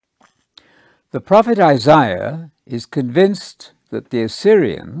The prophet Isaiah is convinced that the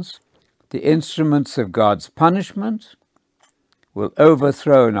Assyrians, the instruments of God's punishment, will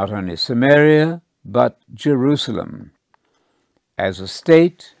overthrow not only Samaria, but Jerusalem. As a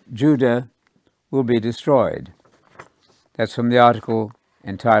state, Judah will be destroyed. That's from the article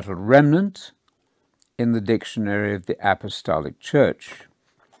entitled Remnant in the Dictionary of the Apostolic Church,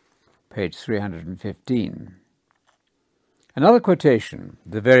 page 315. Another quotation: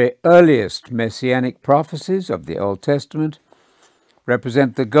 the very earliest messianic prophecies of the Old Testament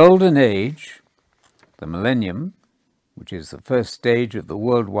represent the golden age, the millennium, which is the first stage of the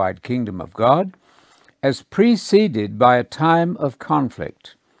worldwide kingdom of God, as preceded by a time of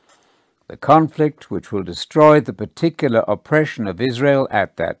conflict. The conflict which will destroy the particular oppression of Israel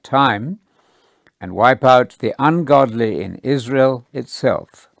at that time and wipe out the ungodly in Israel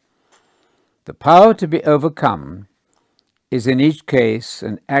itself. The power to be overcome is in each case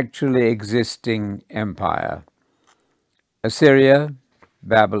an actually existing empire: Assyria,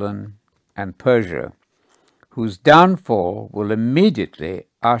 Babylon, and Persia, whose downfall will immediately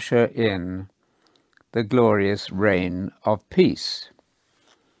usher in the glorious reign of peace.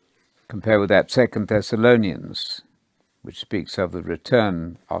 Compare with that 2 Thessalonians, which speaks of the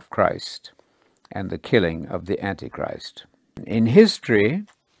return of Christ and the killing of the Antichrist. In history,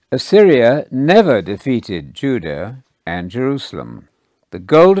 Assyria never defeated Judah and Jerusalem. The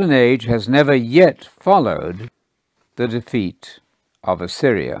Golden Age has never yet followed the defeat of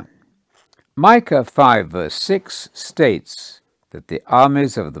Assyria. Micah 5 verse 6 states that the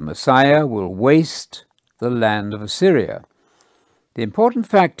armies of the Messiah will waste the land of Assyria. The important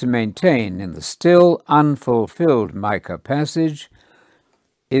fact to maintain in the still unfulfilled Micah passage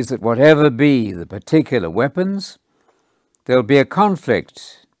is that whatever be the particular weapons, there will be a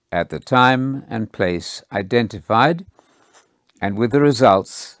conflict at the time and place identified, and with the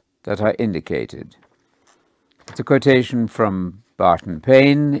results that are indicated. It's a quotation from Barton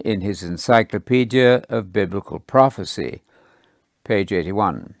Payne in his Encyclopedia of Biblical Prophecy, page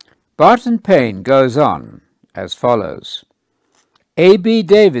 81. Barton Payne goes on as follows: A.B.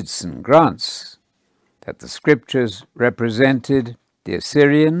 Davidson grants that the scriptures represented the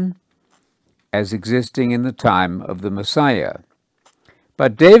Assyrian as existing in the time of the Messiah.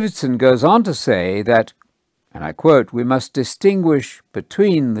 But Davidson goes on to say that, and I quote, "we must distinguish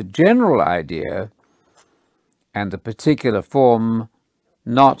between the general idea and the particular form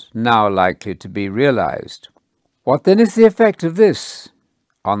not now likely to be realized." What then is the effect of this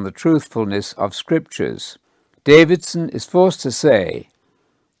on the truthfulness of scriptures? Davidson is forced to say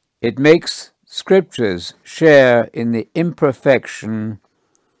it makes scriptures share in the imperfection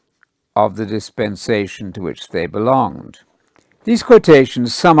of the dispensation to which they belonged. These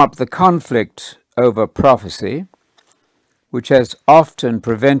quotations sum up the conflict over prophecy, which has often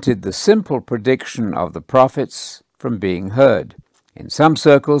prevented the simple prediction of the prophets from being heard. In some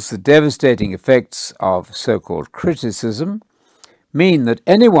circles, the devastating effects of so-called criticism mean that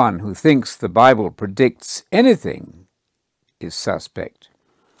anyone who thinks the Bible predicts anything is suspect.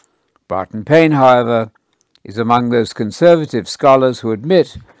 Barton Payne, however, is among those conservative scholars who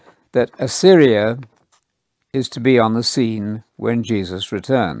admit that Assyria is to be on the scene when Jesus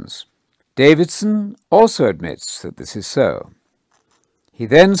returns. Davidson also admits that this is so. He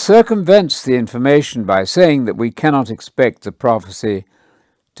then circumvents the information by saying that we cannot expect the prophecy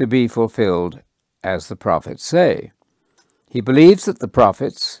to be fulfilled as the prophets say. He believes that the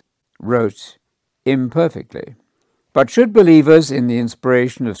prophets wrote imperfectly. But should believers in the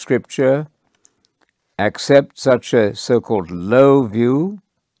inspiration of Scripture accept such a so-called low view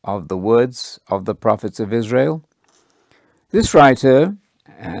of the words of the prophets of Israel? This writer,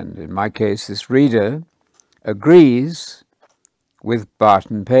 and in my case this reader, agrees with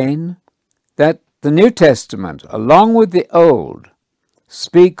Barton Payne that the New Testament, along with the Old,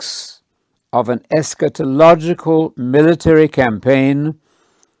 speaks of an eschatological military campaign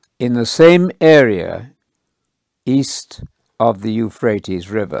in the same area east of the Euphrates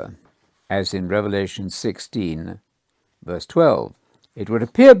River, as in Revelation 16, verse 12. It would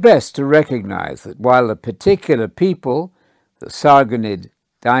appear best to recognize that while a particular people, the Sargonid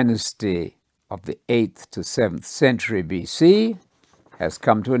dynasty of the 8th to 7th century BC, has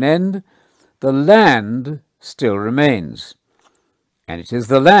come to an end, the land still remains. And it is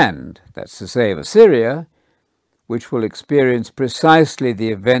the land, that's to say of Assyria, which will experience precisely the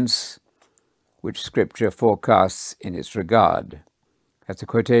events which Scripture forecasts in its regard. That's a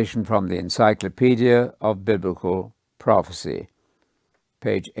quotation from the Encyclopedia of Biblical Prophecy,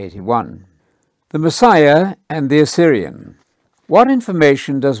 page 81. The Messiah and the Assyrian. What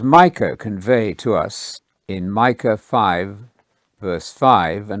information does Micah convey to us in Micah 5, verse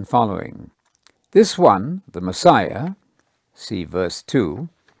 5 and following? This one, the Messiah, see verse 2,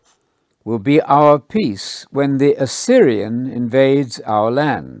 will be our peace when the Assyrian invades our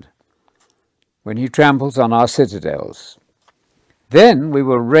land, when he tramples on our citadels. Then we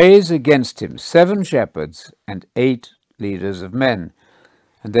will raise against him 7 shepherds and 8 leaders of men,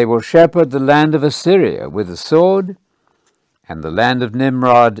 and they will shepherd the land of Assyria with the sword, and the land of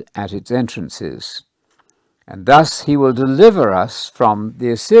Nimrod at its entrances. And thus he will deliver us from the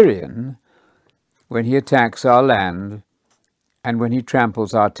Assyrian when he attacks our land and when he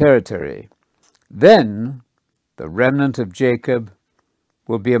tramples our territory. Then the remnant of Jacob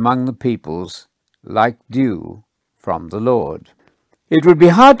will be among the peoples like dew from the Lord. It would be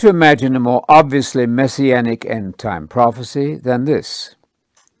hard to imagine a more obviously messianic end-time prophecy than this.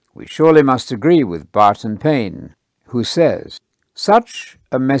 We surely must agree with Barton Payne, who says, "Such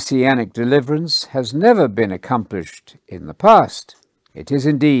a messianic deliverance has never been accomplished in the past. It is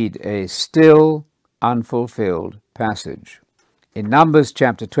indeed a still unfulfilled passage." In Numbers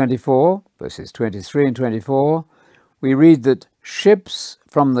chapter 24, verses 23 and 24, we read that ships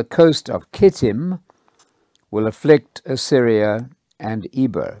from the coast of Kittim will afflict Assyria and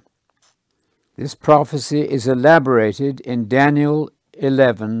Eber. This prophecy is elaborated in Daniel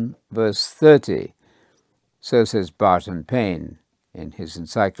 11, verse 30. So says Barton Payne in his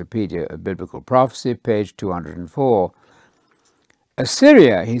Encyclopedia of Biblical Prophecy, page 204.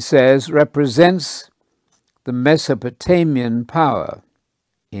 Assyria, he says, represents the Mesopotamian power.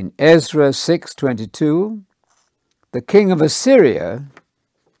 In Ezra 6:22, the king of Assyria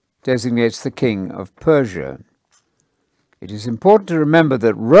designates the king of Persia. It is important to remember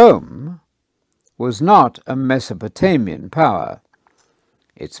that Rome was not a Mesopotamian power,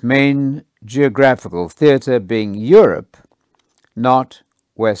 its main geographical theater being Europe, not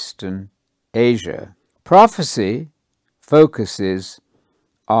Western Asia. Prophecy focuses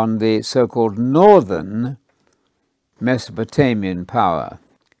on the so-called northern Mesopotamian power.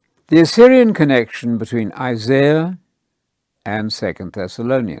 The Assyrian connection between Isaiah and 2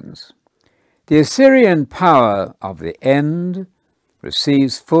 Thessalonians. The Assyrian power of the end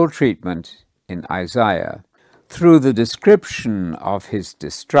receives full treatment in Isaiah through the description of his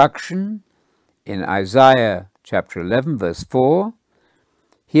destruction in Isaiah chapter 11, verse 4.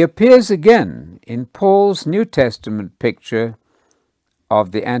 He appears again in Paul's New Testament picture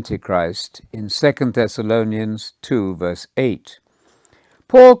of the Antichrist in 2 Thessalonians 2, verse 8.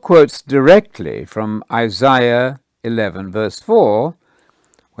 Paul quotes directly from Isaiah 11, verse 4,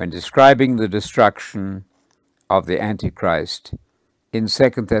 when describing the destruction of the Antichrist in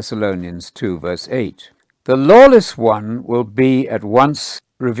 2 Thessalonians 2, verse 8. The lawless one will be at once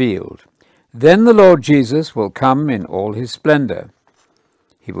revealed. Then the Lord Jesus will come in all his splendor.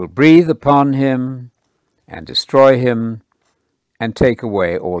 He will breathe upon him and destroy him and take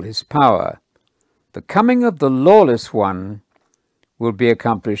away all his power. The coming of the lawless one will be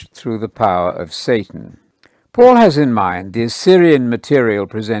accomplished through the power of Satan. Paul has in mind the Assyrian material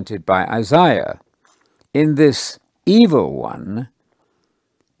presented by Isaiah. In this evil one,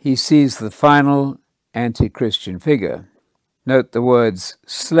 he sees the final anti-Christian figure. Note the words,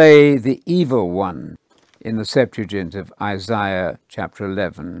 "slay the evil one," in the Septuagint of Isaiah chapter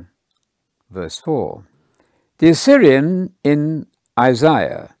 11, verse 4. The Assyrian in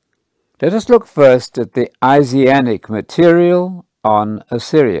Isaiah. Let us look first at the Isaianic material on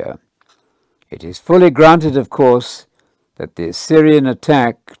Assyria. It is fully granted, of course, that the Assyrian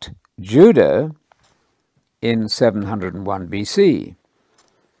attacked Judah in 701 BC.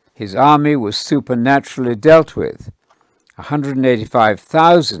 His army was supernaturally dealt with.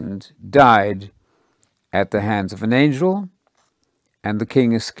 185,000 died at the hands of an angel, and the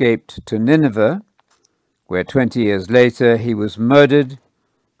king escaped to Nineveh, where 20 years later he was murdered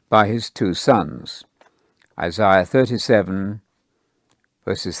by his 2 sons. Isaiah 37,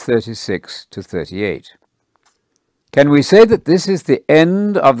 verses 36 to 38. Can we say that this is the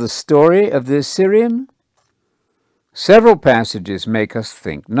end of the story of the Assyrian? Several passages make us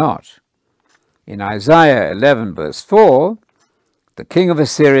think not. In Isaiah 11, verse 4, the king of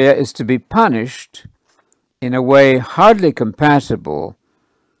Assyria is to be punished in a way hardly compatible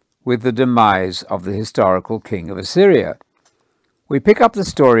with the demise of the historical king of Assyria. We pick up the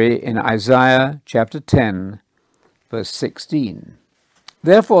story in Isaiah chapter 10, verse 16.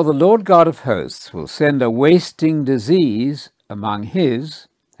 Therefore the Lord God of hosts will send a wasting disease among his,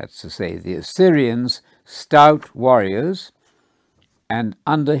 that's to say the Assyrians, stout warriors, and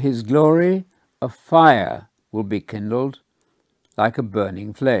under his glory a fire will be kindled like a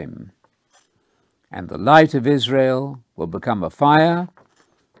burning flame. And the light of Israel will become a fire,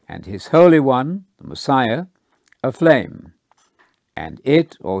 and his Holy One, the Messiah, a flame. and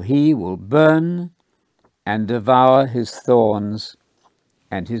it or he will burn and devour his thorns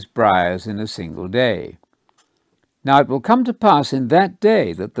and his briars in a single day. Now it will come to pass in that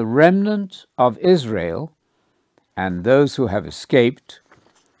day that the remnant of Israel and those who have escaped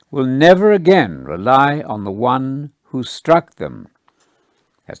will never again rely on the one who struck them,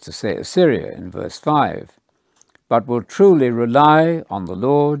 that's to say Assyria in verse 5, but will truly rely on the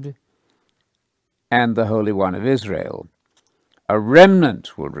Lord and the Holy One of Israel. A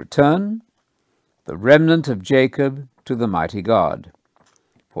remnant will return, the remnant of Jacob, to the mighty God.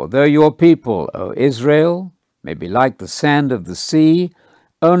 For though your people, O Israel, may be like the sand of the sea,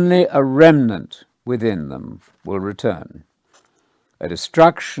 only a remnant within them will return. A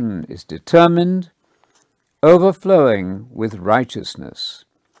destruction is determined, overflowing with righteousness.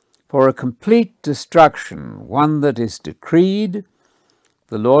 For a complete destruction, one that is decreed,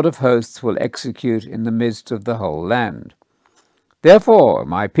 the Lord of hosts will execute in the midst of the whole land. Therefore,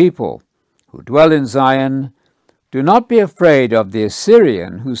 my people, who dwell in Zion, do not be afraid of the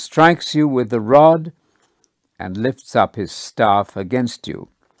Assyrian who strikes you with the rod and lifts up his staff against you,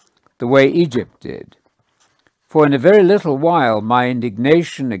 the way Egypt did. For in a very little while my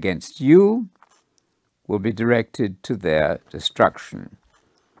indignation against you will be directed to their destruction.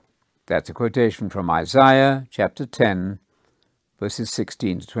 That's a quotation from Isaiah chapter 10, verses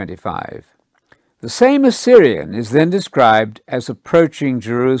 16 to 25. The same Assyrian is then described as approaching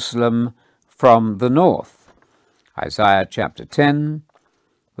Jerusalem from the north. Isaiah chapter 10,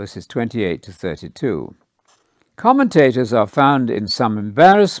 verses 28 to 32. Commentators are found in some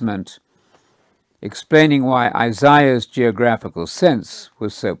embarrassment explaining why Isaiah's geographical sense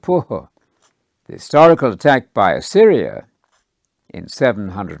was so poor. The historical attack by Assyria in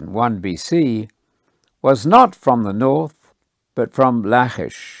 701 BC was not from the north, but from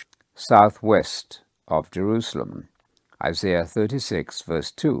Lachish, southwest of Jerusalem. Isaiah 36,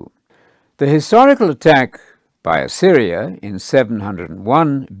 verse 2. The historical attack by Assyria in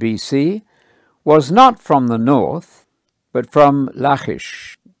 701 BC was not from the north, but from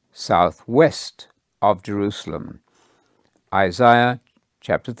Lachish, southwest of Jerusalem. Isaiah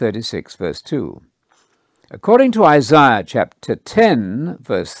chapter 36, verse 2. According to Isaiah chapter 10,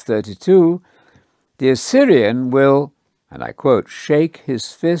 verse 32, the Assyrian will, and I quote, shake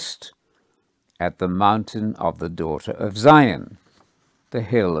his fist at the mountain of the daughter of Zion, the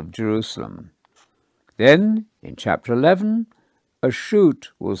hill of Jerusalem. Then, in chapter 11, a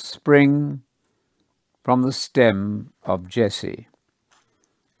shoot will spring from the stem of Jesse.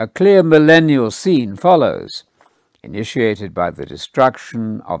 A clear millennial scene follows, initiated by the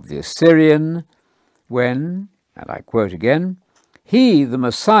destruction of the Assyrian, when, and I quote again, he, the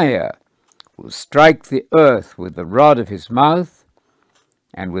Messiah, will strike the earth with the rod of his mouth,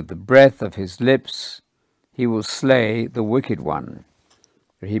 and with the breath of his lips he will slay the wicked one.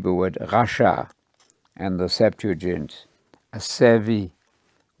 The Hebrew word rasha, and the Septuagint, asevi,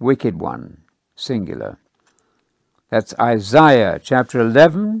 wicked one, singular. That's Isaiah chapter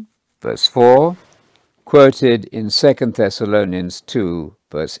 11, verse 4, quoted in 2 Thessalonians 2,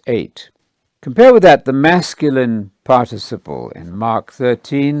 verse 8. Compare with that the masculine participle in Mark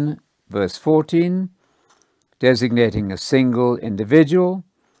 13, verse 14, designating a single individual,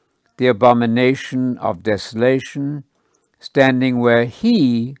 the abomination of desolation, standing where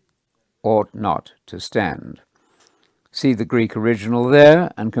he ought not to stand. See the Greek original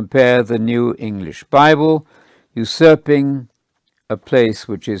there and compare the New English Bible, usurping a place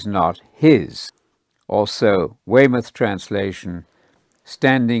which is not his. Also, Weymouth translation,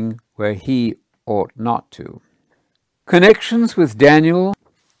 standing where he ought not to. Connections with Daniel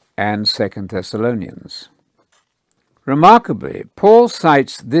and 2 Thessalonians. Remarkably, Paul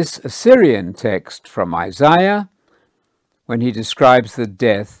cites this Assyrian text from Isaiah when he describes the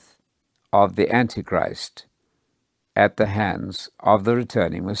death of the Antichrist at the hands of the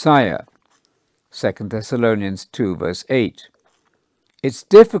returning Messiah. 2 Thessalonians 2, verse 8. It's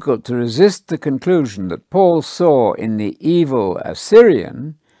difficult to resist the conclusion that Paul saw in the evil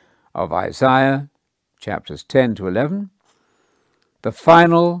Assyrian of Isaiah, chapters 10 to 11, the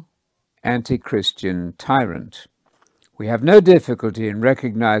final anti-Christian tyrant. We have no difficulty in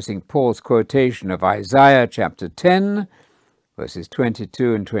recognizing Paul's quotation of Isaiah chapter 10, verses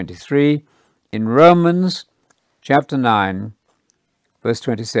 22 and 23, in Romans chapter 9, verse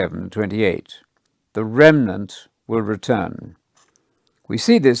 27 and 28. The remnant will return. We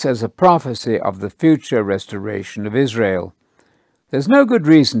see this as a prophecy of the future restoration of Israel. There's no good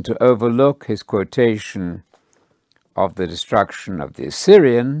reason to overlook his quotation of the destruction of the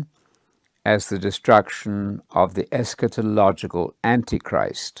Assyrian as the destruction of the eschatological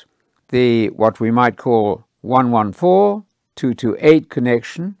Antichrist. The, what we might call 114 2:8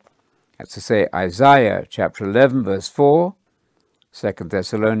 connection, that's to say Isaiah chapter 11 verse 4, 2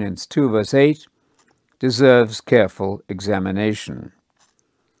 Thessalonians 2 verse 8, deserves careful examination.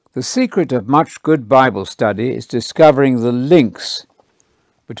 The secret of much good Bible study is discovering the links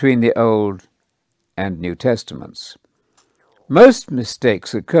between the Old and New Testaments. Most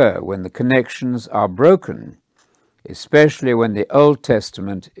mistakes occur when the connections are broken, especially when the Old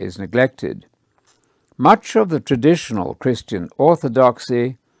Testament is neglected. Much of the traditional Christian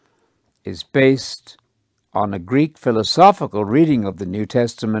orthodoxy is based on a Greek philosophical reading of the New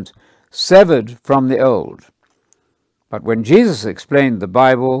Testament severed from the Old. But when Jesus explained the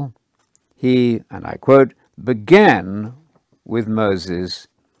Bible, he, and I quote, began with Moses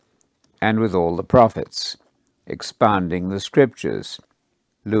and with all the prophets, expounding the scriptures.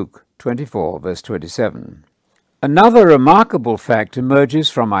 Luke 24, verse 27. Another remarkable fact emerges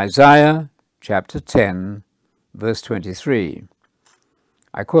from Isaiah chapter 10, verse 23.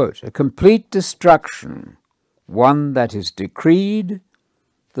 I quote, "A complete destruction, one that is decreed,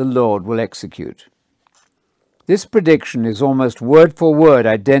 the Lord will execute." This prediction is almost word for word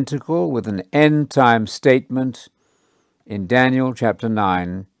identical with an end-time statement in Daniel chapter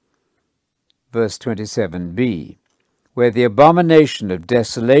 9, verse 27b, where the abomination of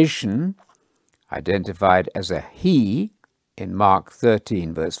desolation, identified as a he in Mark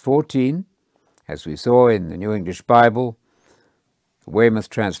 13, verse 14, as we saw in the New English Bible, the Weymouth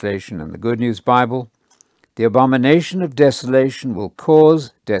translation and the Good News Bible, the abomination of desolation will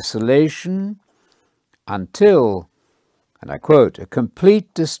cause desolation until, and I quote, "a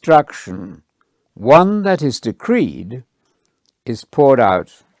complete destruction, one that is decreed, is poured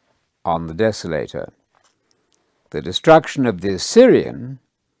out on the desolator." The destruction of the Assyrian,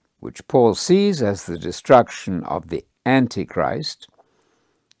 which Paul sees as the destruction of the Antichrist,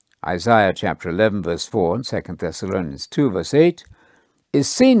 Isaiah chapter 11 verse 4 and 2 Thessalonians 2 verse 8, is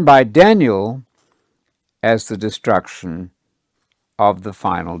seen by Daniel as the destruction of the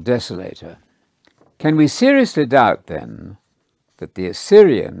final desolator. Can we seriously doubt, then, that the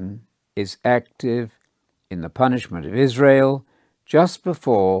Assyrian is active in the punishment of Israel just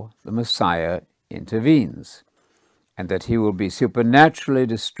before the Messiah intervenes, and that he will be supernaturally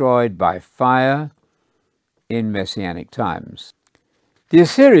destroyed by fire in Messianic times? The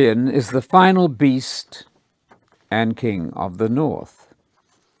Assyrian is the final beast and king of the north.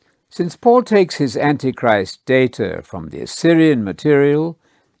 Since Paul takes his Antichrist data from the Assyrian material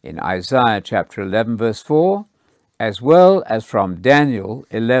in Isaiah chapter 11 verse 4, as well as from Daniel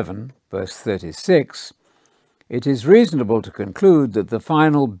 11 verse 36, it is reasonable to conclude that the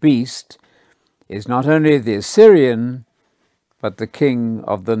final beast is not only the Assyrian, but the king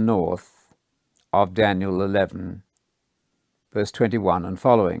of the north of Daniel 11 verse 21 and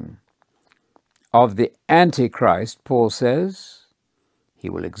following. Of the Antichrist, Paul says, "He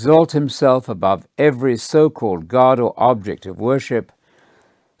will exalt himself above every so-called god or object of worship,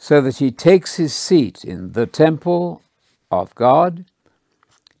 so that he takes his seat in the temple of God,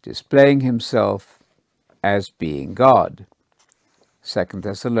 displaying himself as being God." 2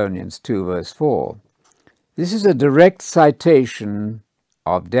 Thessalonians 2 verse 4. This is a direct citation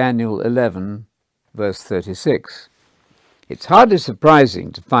of Daniel 11 verse 36. It's hardly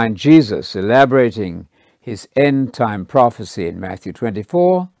surprising to find Jesus elaborating his end-time prophecy in Matthew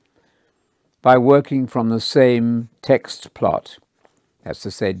 24 by working from the same text plot, that's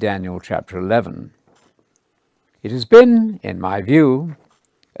to say Daniel chapter 11. It has been, in my view,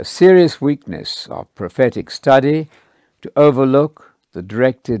 a serious weakness of prophetic study to overlook the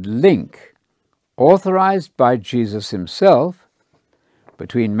directed link authorized by Jesus himself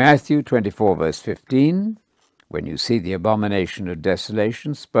between Matthew 24 verse 15, when you see the abomination of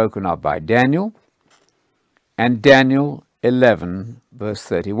desolation spoken of by Daniel, and Daniel 11 verse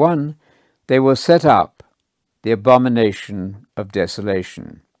 31, they will set up the abomination of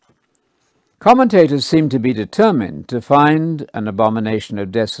desolation. Commentators seem to be determined to find an abomination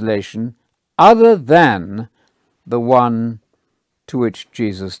of desolation other than the one to which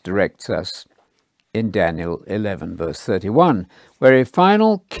Jesus directs us in Daniel 11 verse 31, where a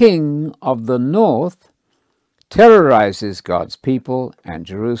final king of the north terrorizes God's people and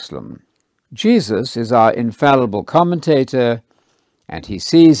Jerusalem. Jesus is our infallible commentator, and he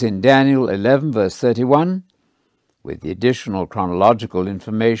sees in Daniel 11 verse 31, with the additional chronological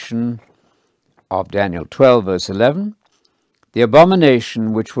information of Daniel 12 verse 11, the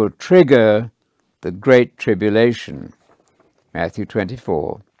abomination which will trigger the Great Tribulation, Matthew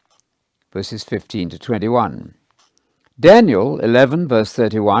 24 verses 15 to 21. Daniel 11 verse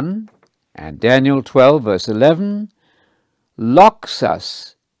 31 and Daniel 12 verse 11 locks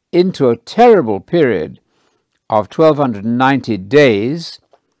us into a terrible period of 1290 days,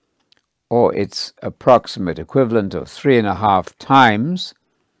 or its approximate equivalent of 3.5 times,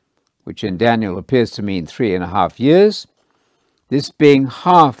 which in Daniel appears to mean 3.5 years, this being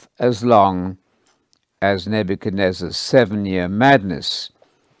half as long as Nebuchadnezzar's 7-year madness,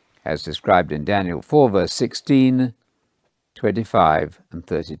 as described in Daniel 4, verse 16, 25, and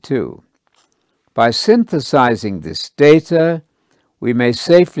 32. By synthesizing this data, we may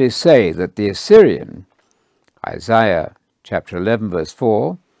safely say that the Assyrian, Isaiah chapter 11, verse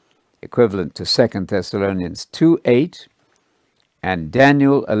 4, equivalent to 2 Thessalonians 2:8, and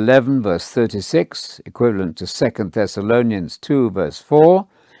Daniel 11, verse 36, equivalent to 2 Thessalonians 2, verse 4,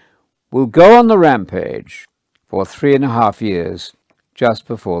 will go on the rampage for 3.5 years just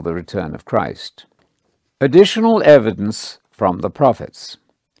before the return of Christ. Additional evidence from the prophets.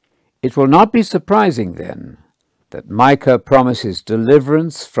 It will not be surprising, then, that Micah promises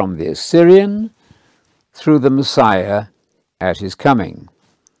deliverance from the Assyrian through the Messiah at his coming,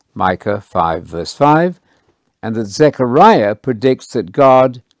 Micah 5, verse 5, and that Zechariah predicts that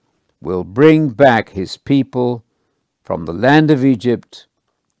God will bring back his people from the land of Egypt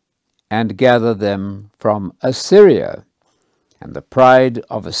and gather them from Assyria, and the pride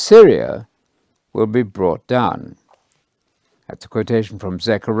of Assyria will be brought down. That's a quotation from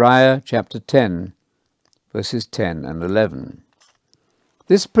Zechariah chapter 10, verses 10 and 11.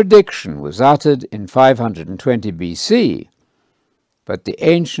 This prediction was uttered in 520 BC, but the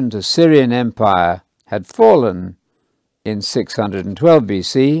ancient Assyrian Empire had fallen in 612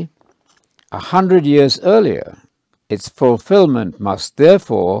 BC, 100 years earlier. Its fulfillment must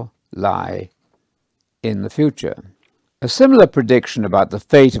therefore lie in the future. A similar prediction about the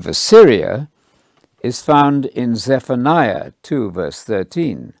fate of Assyria is found in Zephaniah 2, verse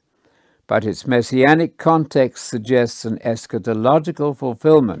 13, but its messianic context suggests an eschatological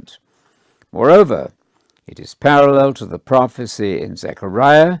fulfillment. Moreover, it is parallel to the prophecy in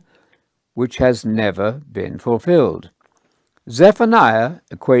Zechariah, which has never been fulfilled. Zephaniah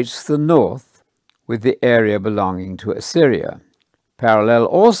equates the north with the area belonging to Assyria. Parallel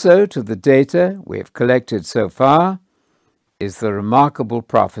also to the data we have collected so far is the remarkable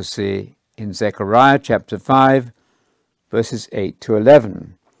prophecy in Zechariah chapter 5, verses 8 to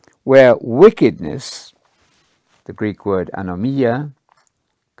 11, where wickedness, the Greek word anomia,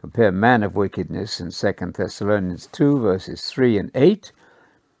 compare man of wickedness in 2 Thessalonians 2, verses 3 and 8,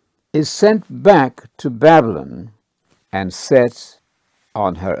 is sent back to Babylon and set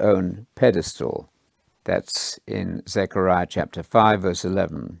on her own pedestal. That's in Zechariah chapter 5, verse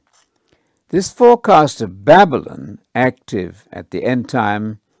 11. This forecast of Babylon, active at the end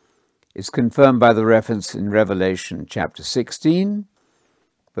time, is confirmed by the reference in Revelation chapter 16,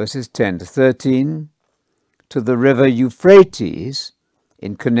 verses 10 to 13, to the river Euphrates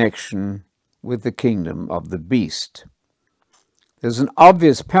in connection with the kingdom of the beast. There's an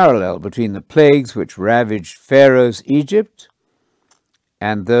obvious parallel between the plagues which ravaged Pharaoh's Egypt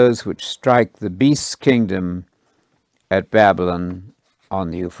and those which strike the beast's kingdom at Babylon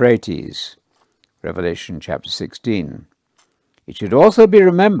on the Euphrates, Revelation chapter 16. It should also be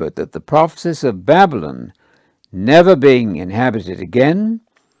remembered that the prophecies of Babylon never being inhabited again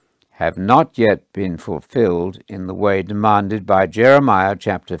have not yet been fulfilled in the way demanded by Jeremiah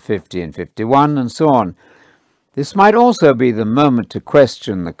chapter 50 and 51, and so on. This might also be the moment to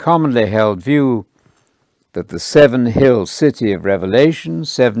question the commonly held view that the seven-hill city of Revelation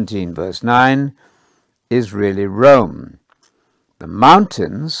 17, verse 9, is really Rome. The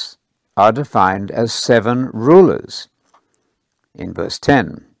mountains are defined as 7 rulers in verse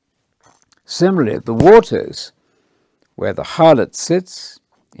 10. Similarly, the waters, where the harlot sits,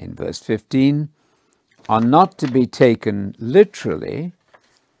 in verse 15, are not to be taken literally,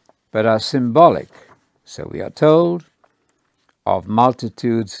 but are symbolic, so we are told, of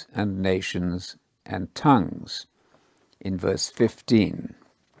multitudes and nations and tongues, in verse 15.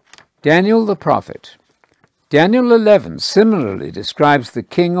 Daniel the prophet. Daniel 11 similarly describes the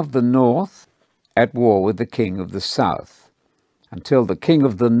king of the north at war with the king of the south, until the king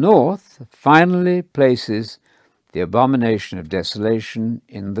of the north finally places the abomination of desolation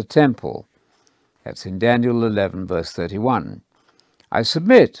in the temple. That's in Daniel 11, verse 31. I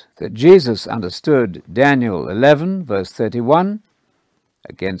submit that Jesus understood Daniel 11, verse 31,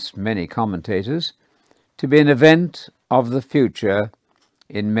 against many commentators, to be an event of the future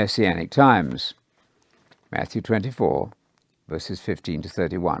in Messianic times. Matthew 24, verses 15 to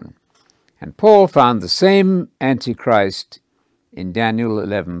 31. And Paul found the same Antichrist in Daniel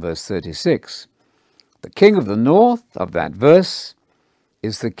 11, verse 36. The king of the north of that verse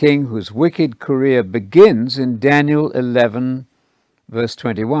is the king whose wicked career begins in Daniel 11, verse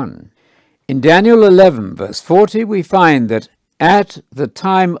 21. In Daniel 11, verse 40, we find that at the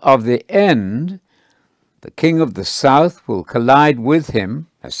time of the end, the king of the south will collide with him,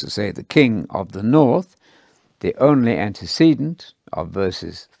 as to say, the king of the north, the only antecedent of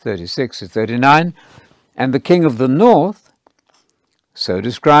verses 36 to 39, and the king of the north, so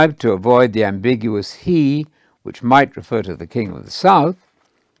described to avoid the ambiguous he, which might refer to the king of the south,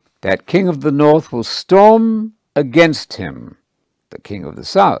 that king of the north will storm against him, the king of the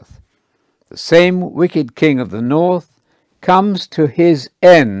south. The same wicked king of the north comes to his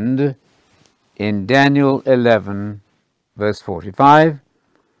end in Daniel 11, verse 45,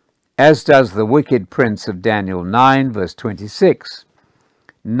 as does the wicked prince of Daniel 9, verse 26.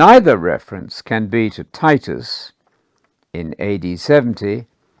 Neither reference can be to Titus in AD 70.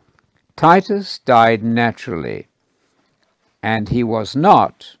 Titus died naturally, and he was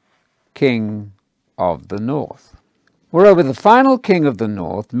not king of the north. Moreover, the final king of the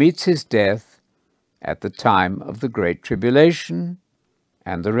north meets his death at the time of the Great Tribulation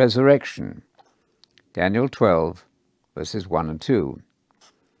and the resurrection. Daniel 12, verses 1 and 2.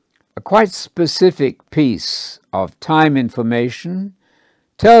 A quite specific piece of time information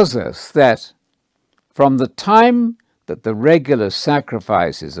tells us that from the time that the regular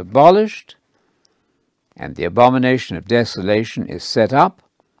sacrifice is abolished and the abomination of desolation is set up,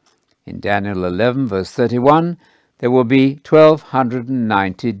 in Daniel 11, verse 31, there will be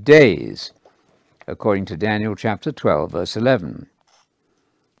 1,290 days, according to Daniel chapter 12, verse 11.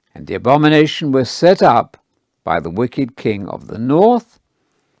 And the abomination was set up by the wicked king of the north,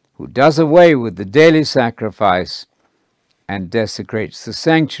 who does away with the daily sacrifice and desecrates the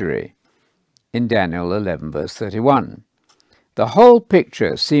sanctuary, in Daniel 11, verse 31. The whole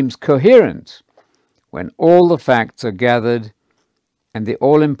picture seems coherent when all the facts are gathered and the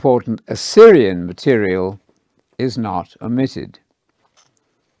all-important Assyrian material is not omitted.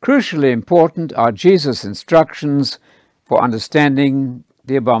 Crucially important are Jesus' instructions for understanding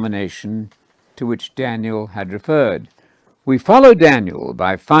the abomination to which Daniel had referred. We follow Daniel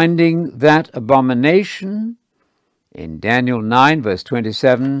by finding that abomination in Daniel 9, verse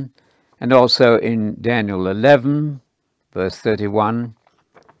 27, and also in Daniel 11, verse 31,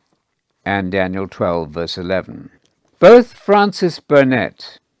 and Daniel 12, verse 11. Both Francis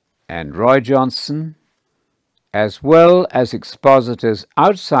Burnett and Roy Johnson, as well as expositors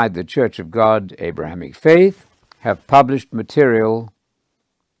outside the Church of God Abrahamic faith, have published material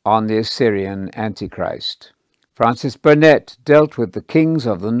on the Assyrian Antichrist. Francis Burnett dealt with the kings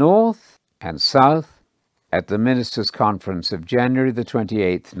of the north and south at the Ministers' Conference of January the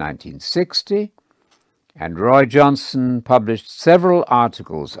 28th, 1960, and Roy Johnson published several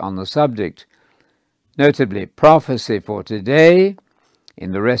articles on the subject, notably Prophecy for Today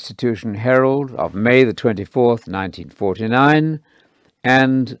in the Restitution Herald of May the 24th, 1949,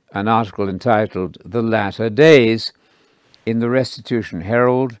 and an article entitled The Latter Days in the Restitution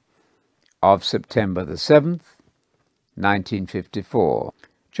Herald of September the 7th, 1954.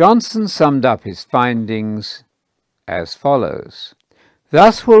 Johnson summed up his findings as follows.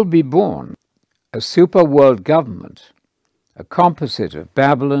 Thus will be born a super-world government, a composite of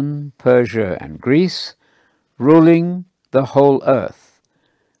Babylon, Persia, and Greece, ruling the whole earth.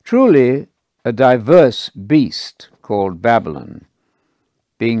 Truly a diverse beast called Babylon,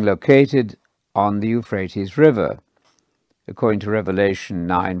 being located on the Euphrates River, according to Revelation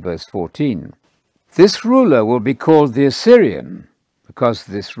 9, verse 14. This ruler will be called the Assyrian, because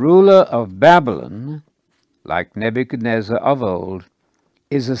this ruler of Babylon, like Nebuchadnezzar of old,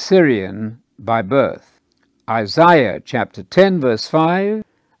 is Assyrian by birth. Isaiah chapter 10, verse 5,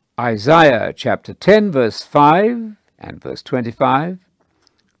 Isaiah chapter 10, verse 5 and verse 25,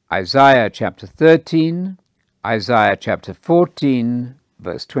 Isaiah chapter 13, Isaiah chapter 14,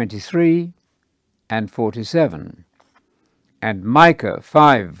 verse 23 and 47, and Micah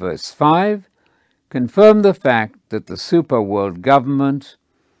 5, verse 5, confirm the fact that the super-world government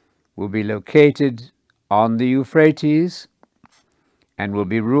will be located on the Euphrates and will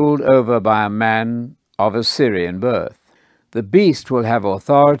be ruled over by a man of Assyrian birth. The beast will have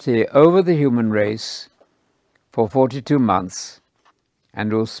authority over the human race for 42 months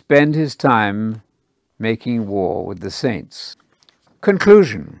and will spend his time making war with the saints.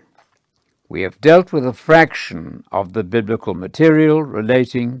 Conclusion. We have dealt with a fraction of the biblical material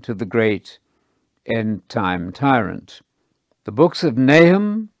relating to the great end-time tyrant. The books of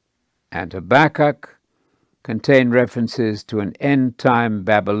Nahum and Habakkuk contain references to an end-time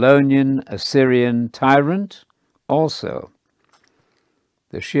Babylonian Assyrian tyrant also.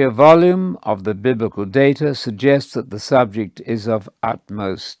 The sheer volume of the biblical data suggests that the subject is of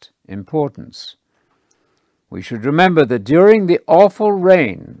utmost importance. We should remember that during the awful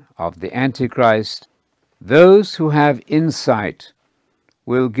reign of the Antichrist, those who have insight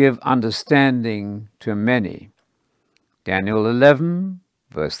will give understanding to many. Daniel 11,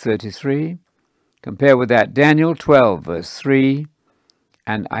 verse 33. Compare with that Daniel 12, verse 3,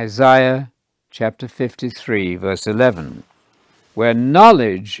 and Isaiah chapter 53, verse 11, where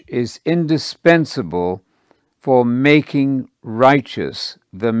knowledge is indispensable for making righteous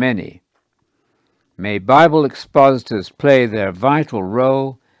the many. May Bible expositors play their vital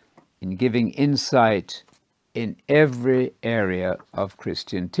role in giving insight in every area of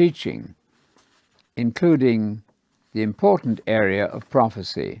Christian teaching, including the important area of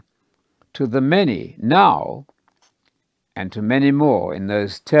prophecy, to the many now and to many more in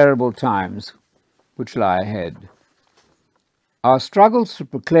those terrible times which lie ahead. Our struggles to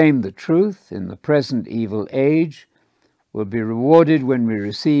proclaim the truth in the present evil age will be rewarded when we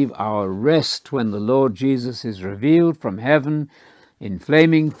receive our rest when the Lord Jesus is revealed from heaven in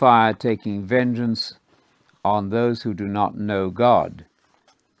flaming fire, taking vengeance on those who do not know God.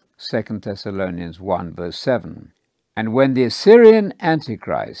 2 Thessalonians 1, verse 7. And when the Assyrian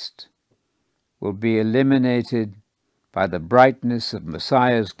Antichrist will be eliminated by the brightness of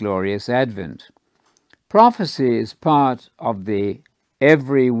Messiah's glorious advent. Prophecy is part of the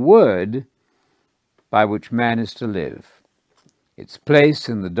every word by which man is to live. Its place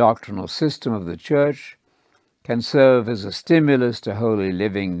in the doctrinal system of the Church can serve as a stimulus to holy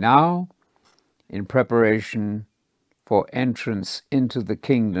living now, in preparation for entrance into the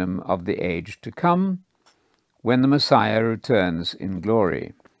kingdom of the age to come, when the Messiah returns in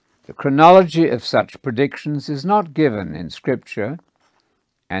glory. The chronology of such predictions is not given in Scripture,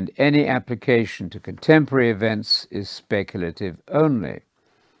 and any application to contemporary events is speculative only.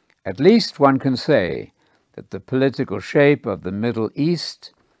 At least one can say that the political shape of the Middle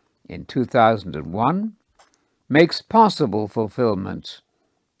East in 2001 makes possible fulfillment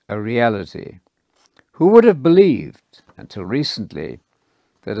a reality. Who would have believed, until recently,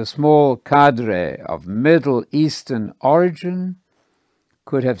 that a small cadre of Middle Eastern origin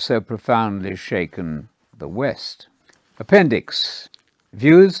could have so profoundly shaken the West? Appendix: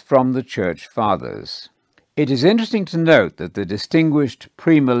 Views from the Church Fathers. It is interesting to note that the distinguished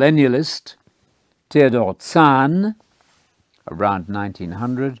premillennialist Theodor Zahn, around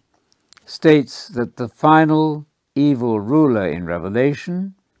 1900, states that the final evil ruler in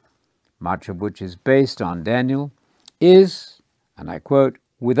Revelation, much of which is based on Daniel, is, and I quote,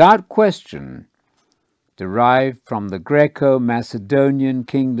 without question, derived from the Greco-Macedonian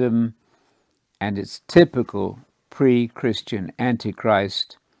kingdom and its typical pre-Christian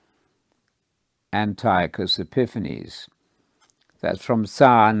Antichrist, Antiochus Epiphanes. That's from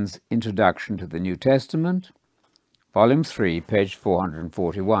Zahn's Introduction to the New Testament, Volume 3, page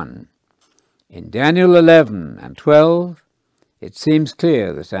 441. In Daniel 11 and 12, it seems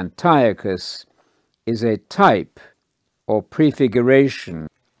clear that Antiochus is a type or prefiguration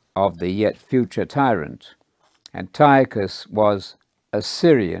of the yet future tyrant. Antiochus was a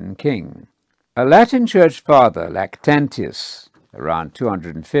Syrian king. A Latin church father, Lactantius, around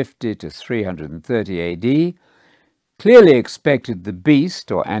 250 to 330 AD, clearly expected the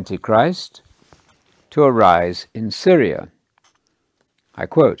beast, or Antichrist, to arise in Syria. I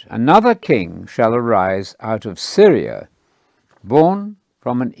quote, "Another king shall arise out of Syria, born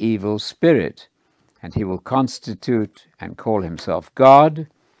from an evil spirit, and he will constitute and call himself God,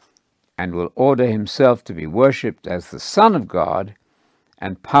 and will order himself to be worshipped as the Son of God,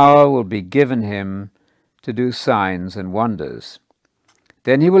 and power will be given him to do signs and wonders.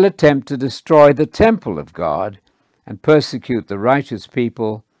 Then he will attempt to destroy the temple of God and persecute the righteous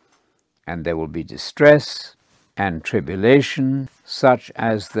people, and there will be distress and tribulation such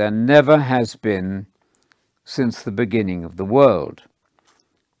as there never has been since the beginning of the world."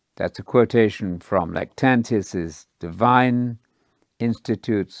 That's a quotation from Lactantius's Divine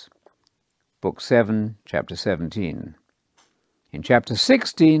Institutes, Book 7, Chapter 17. In Chapter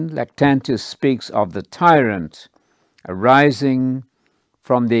 16, Lactantius speaks of the tyrant arising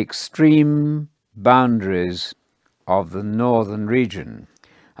from the extreme boundaries of the northern region.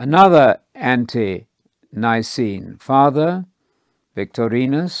 Another ante-Nicene father,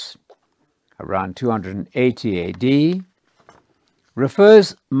 Victorinus, around 280 AD,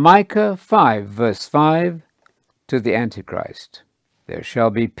 refers Micah 5, verse 5, to the Antichrist. "There shall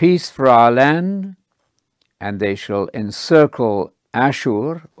be peace for our land, and they shall encircle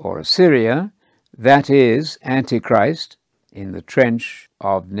Ashur, or Assyria, that is, Antichrist, in the trench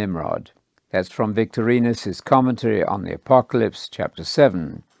of Nimrod." That's from Victorinus' commentary on the Apocalypse, chapter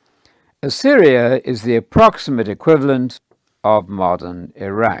 7. Assyria is the approximate equivalent of modern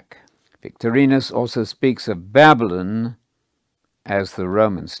Iraq. Victorinus also speaks of Babylon as the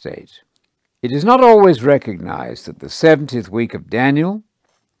Roman state. It is not always recognized that the 70th week of Daniel,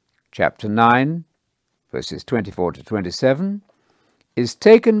 chapter 9, verses 24 to 27, is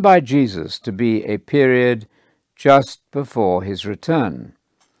taken by Jesus to be a period just before his return.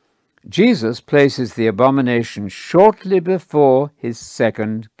 Jesus places the abomination shortly before his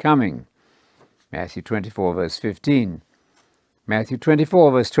second coming. Matthew 24, verse 15. Matthew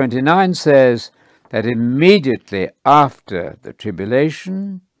 24, verse 29 says that immediately after the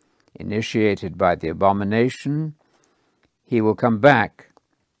tribulation, initiated by the abomination, he will come back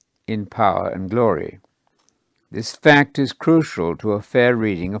in power and glory. This fact is crucial to a fair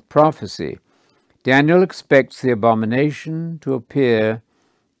reading of prophecy. Daniel expects the abomination to appear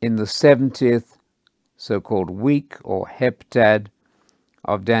in the 70th so-called week or heptad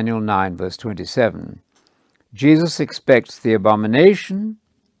of Daniel 9, verse 27. Jesus expects the abomination,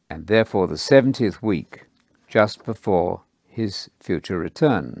 and therefore the 70th week, just before his future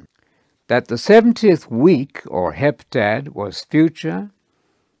return. That the 70th week, or heptad, was future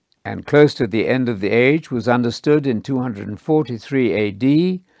and close to the end of the age was understood in 243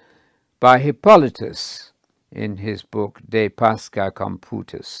 A.D. by Hippolytus in his book De Pascha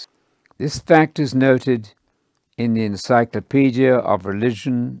Computus. This fact is noted in the Encyclopedia of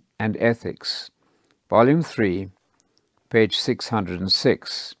Religion and Ethics, Volume 3, page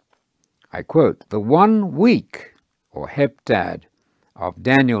 606. I quote, "The 1 week, or heptad, of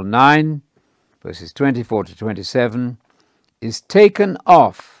Daniel 9, verses 24 to 27, is taken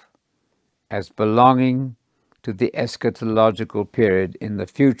off as belonging to the eschatological period in the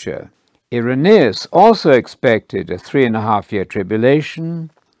future." Irenaeus also expected a 3.5-year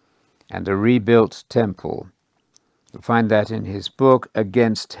tribulation and a rebuilt temple. You'll find that in his book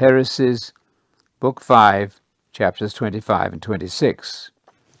Against Heresies, Book 5, chapters 25 and 26.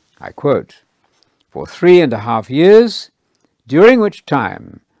 I quote, "For 3.5 years, during which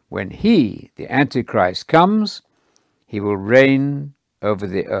time, when he, the Antichrist, comes, he will reign over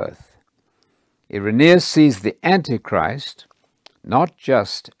the earth." Irenaeus sees the Antichrist, not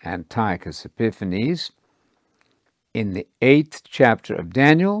just Antiochus Epiphanes, in the 8th chapter of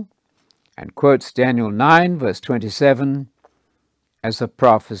Daniel, and quotes Daniel 9, verse 27, as a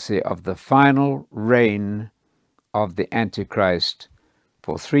prophecy of the final reign of the Antichrist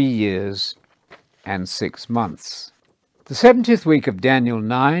for 3 years and 6 months. The 70th week of Daniel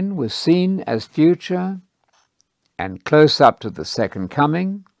 9 was seen as future and close up to the second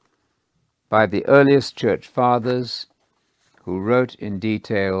coming by the earliest church fathers who wrote in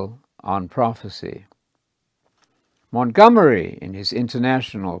detail on prophecy. Montgomery, in his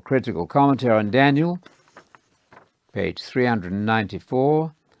International Critical Commentary on Daniel, page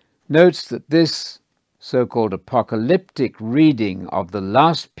 394, notes that this so-called apocalyptic reading of the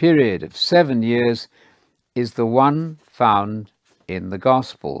last period of 7 years is the one found in the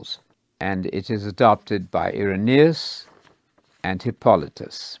Gospels, and it is adopted by Irenaeus and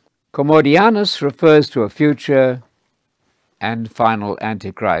Hippolytus. Commodianus refers to a future and final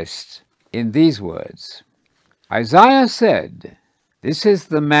Antichrist in these words, "Isaiah said, 'This is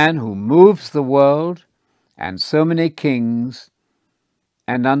the man who moves the world and so many kings,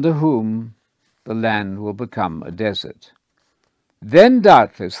 and under whom the land will become a desert. Then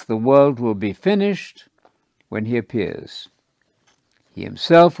doubtless the world will be finished when he appears. He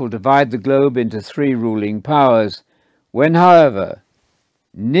himself will divide the globe into 3 ruling powers. When, however,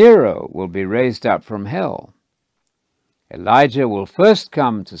 Nero will be raised up from hell, Elijah will first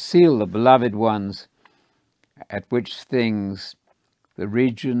come to seal the beloved ones, at which things the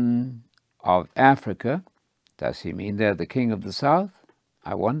region of Africa," does he mean there the king of the south,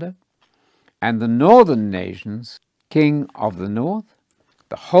 I wonder, "and the northern nations, king of the north,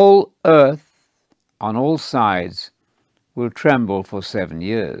 the whole earth on all sides will tremble for 7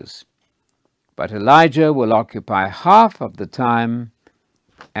 years. But Elijah will occupy half of the time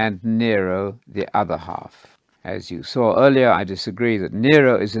and Nero the other half." As you saw earlier, I disagree that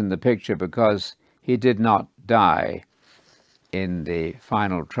Nero is in the picture because he did not die in the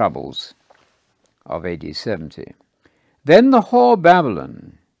final troubles of AD 70. Then the whore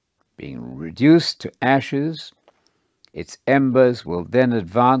Babylon, being reduced to ashes, its embers will then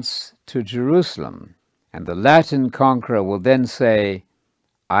advance to Jerusalem, and the Latin conqueror will then say,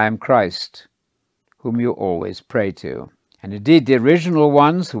 "I am Christ, whom you always pray to." And indeed the original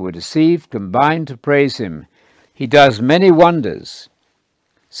ones who were deceived combine to praise him. He does many wonders,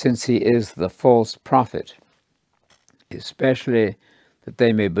 since he is the false prophet, especially that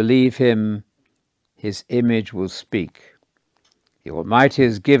they may believe him, his image will speak. The Almighty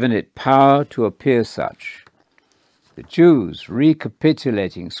has given it power to appear such. The Jews,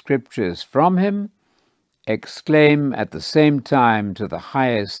 recapitulating scriptures from him, exclaim at the same time to the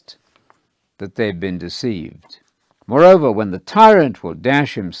highest that they've been deceived. Moreover, when the tyrant will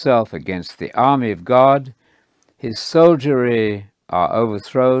dash himself against the army of God, his soldiery are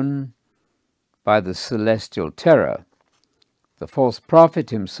overthrown by the celestial terror. The false prophet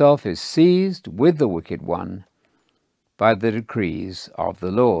himself is seized with the wicked one by the decrees of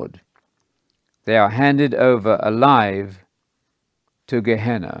the Lord. They are handed over alive to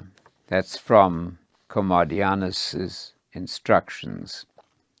Gehenna. That's from Commodianus's Instructions,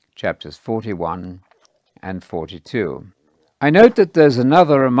 chapters 41 and 42. I note that there's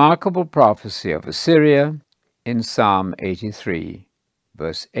another remarkable prophecy of Assyria in Psalm 83,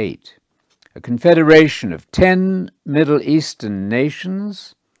 verse 8. A confederation of 10 Middle Eastern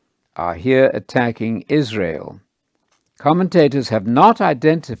nations are here attacking Israel. Commentators have not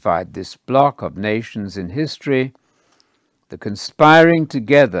identified this block of nations in history. The conspiring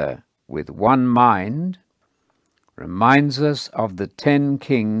together with one mind reminds us of the 10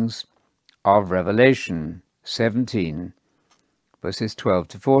 kings of Revelation 17, verses 12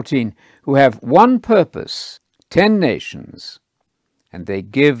 to 14, who have one purpose, 10 nations, and they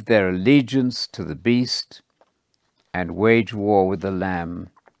give their allegiance to the beast and wage war with the Lamb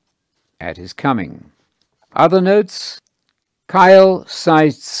at his coming. Other notes: Kyle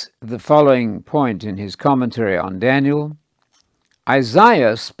cites the following point in his commentary on Daniel.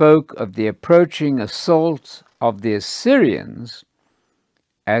 Isaiah spoke of the approaching assault of the Assyrians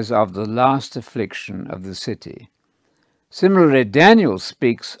as of the last affliction of the city. Similarly, Daniel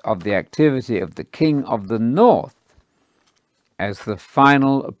speaks of the activity of the king of the north as the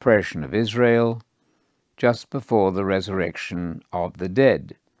final oppression of Israel just before the resurrection of the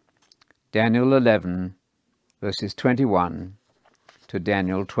dead. Daniel 11, verses 21 to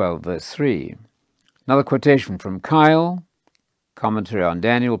Daniel 12, verse 3. Another quotation from Kyle, Commentary on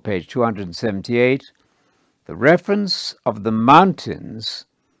Daniel, page 278. The reference of the mountains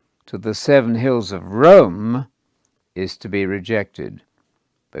to the 7 hills of Rome is to be rejected,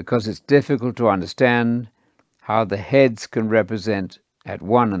 because it's difficult to understand how the heads can represent at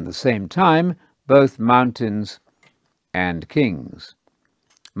one and the same time both mountains and kings.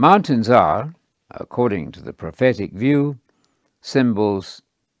 Mountains are, according to the prophetic view, symbols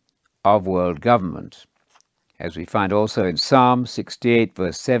of world government, as we find also in Psalm 68,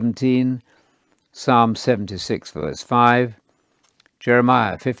 verse 17, Psalm 76, verse 5,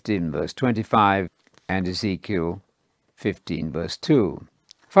 Jeremiah 15, verse 25, and Ezekiel 15, verse 2.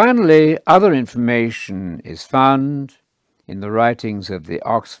 Finally, other information is found in the writings of the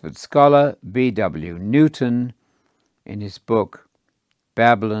Oxford scholar B.W. Newton in his book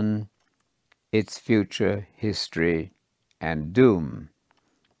Babylon, Its Future, History, and Doom,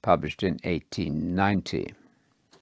 published in 1890.